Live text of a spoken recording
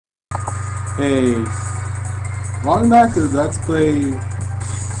Hey, long back to Let's Play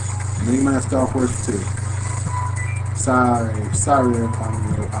Megaman Starforce 2. Sorry if I'm a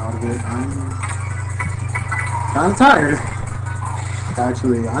little out of it. I'm kind of tired.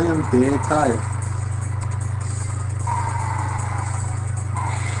 Actually, I am dead tired.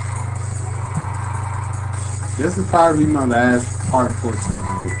 This is probably my last part for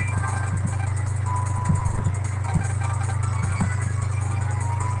today.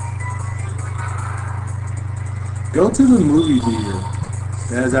 Go to the movie theater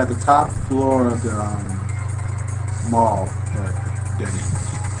that is at the top floor of the mall. Dang.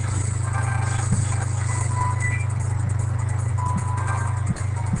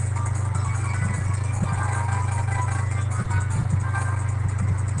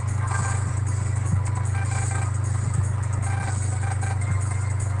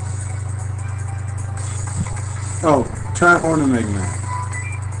 Oh, turn on the Megaman.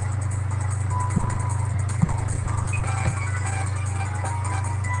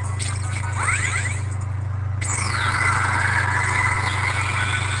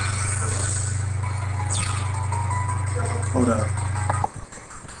 Hold up.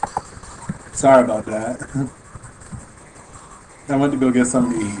 Sorry about that. I went to go get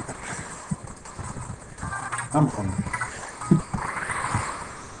something to eat. I'm hungry.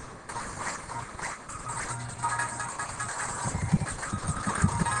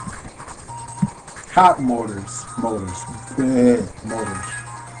 Hot motors. Yeah, motors.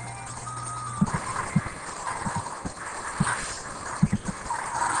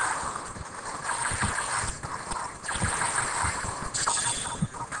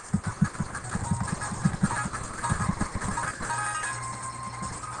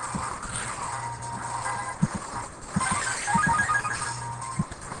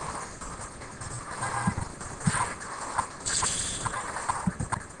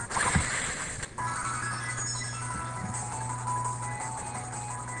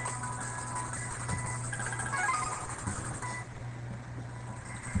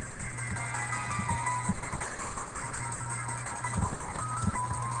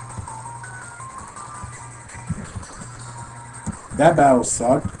 That battle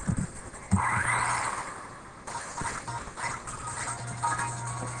sucked.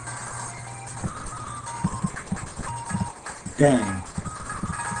 Dang.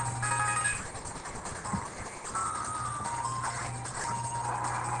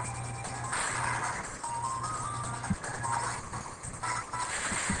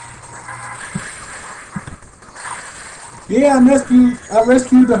 Yeah, I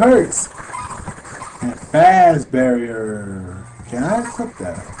rescued the Hertz. And fast barrier. Can I equip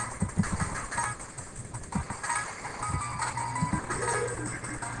that?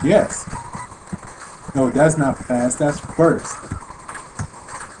 Yes. No, that's not fast. That's first.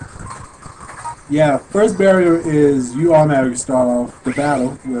 Yeah, first barrier is you automatically start off the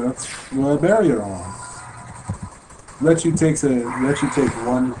battle with a barrier on. Let you take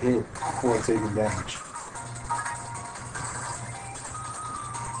one hit before taking damage.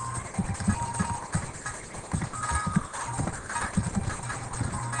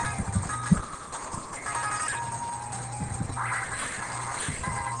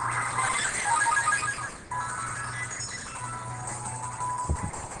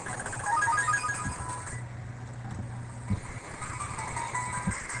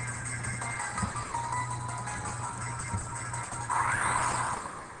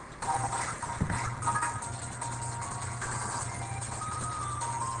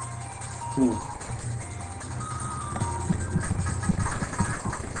 Hmm.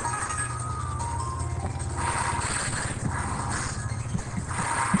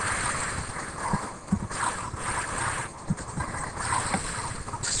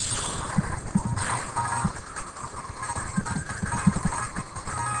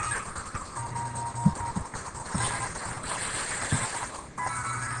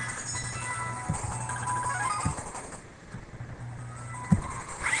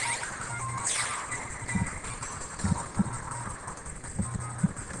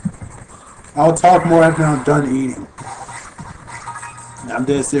 I'll talk more after I'm done eating. I'm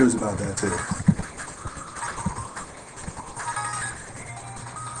dead serious about that too.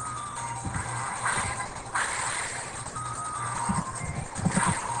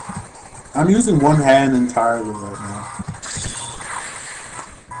 I'm using one hand entirely right now.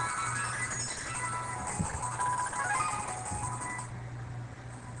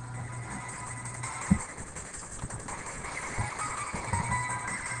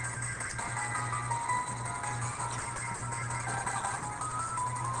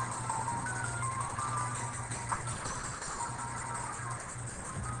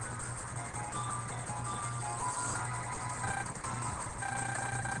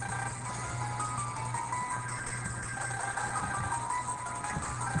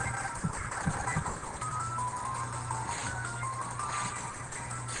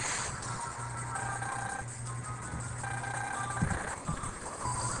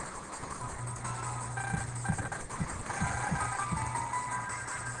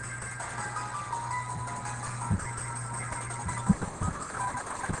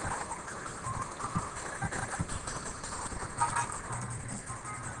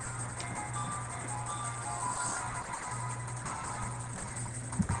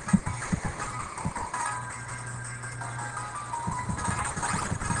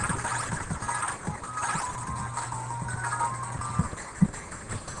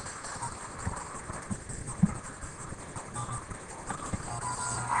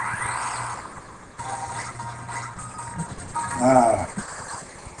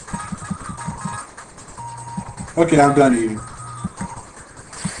 Okay, I'm done eating.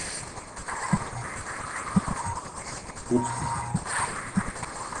 Oops.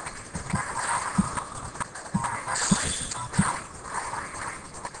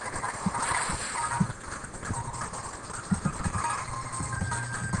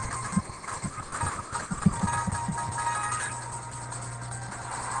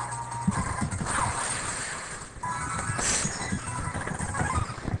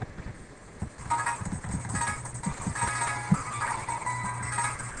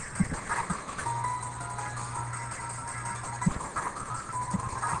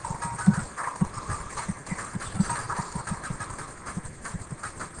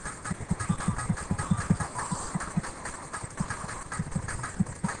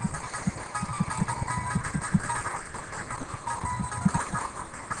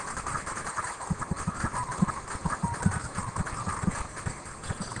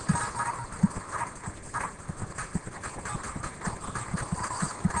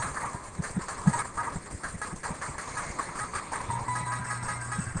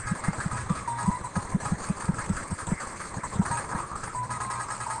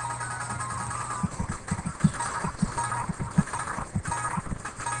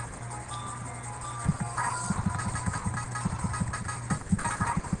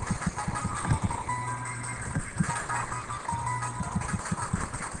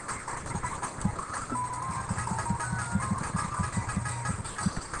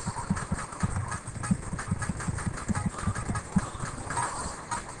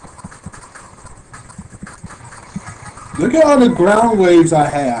 Look at all the ground waves I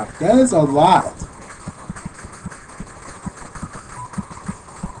have. That is a lot.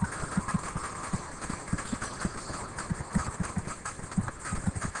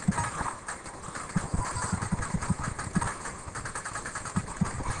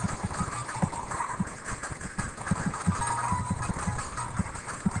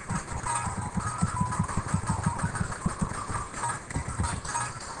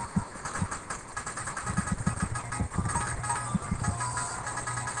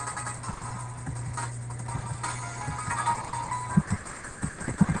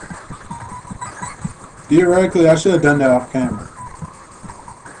 Theoretically, I should have done that off camera.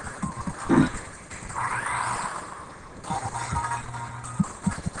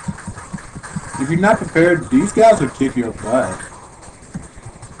 If you're not prepared, these guys will kick your butt.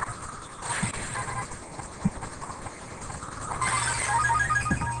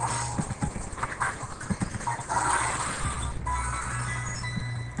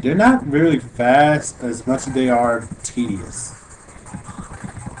 They're not really fast as much as they are tedious.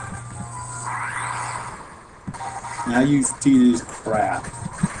 And I use tedious crap.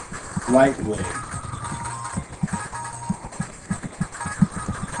 Lightweight.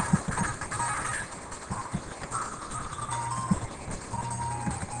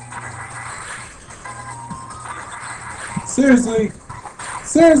 Seriously?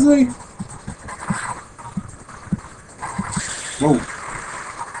 Seriously? Whoa.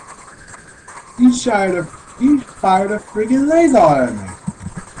 You fired a freaking laser at me.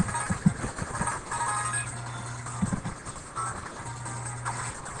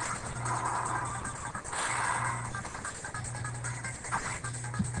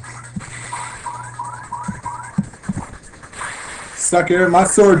 Sucker, my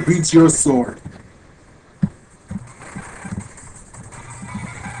sword beats your sword.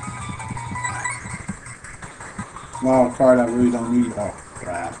 Wow, card I really don't need. Oh,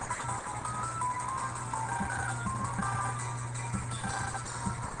 crap.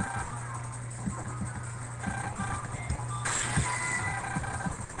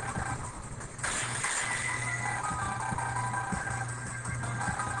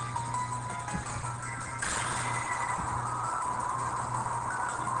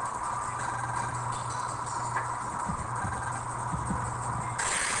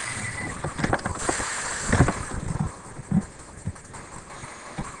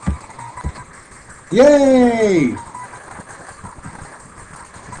 Yay!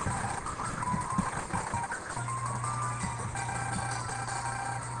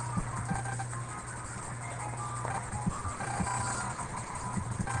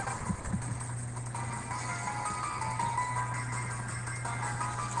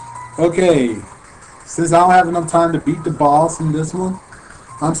 Okay, since I don't have enough time to beat the boss in this one,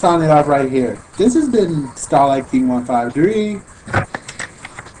 I'm signing off right here. This has been Starlight King 153,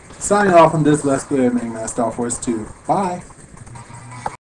 signing off on this Let's Play of Megaman Starforce 2. Bye!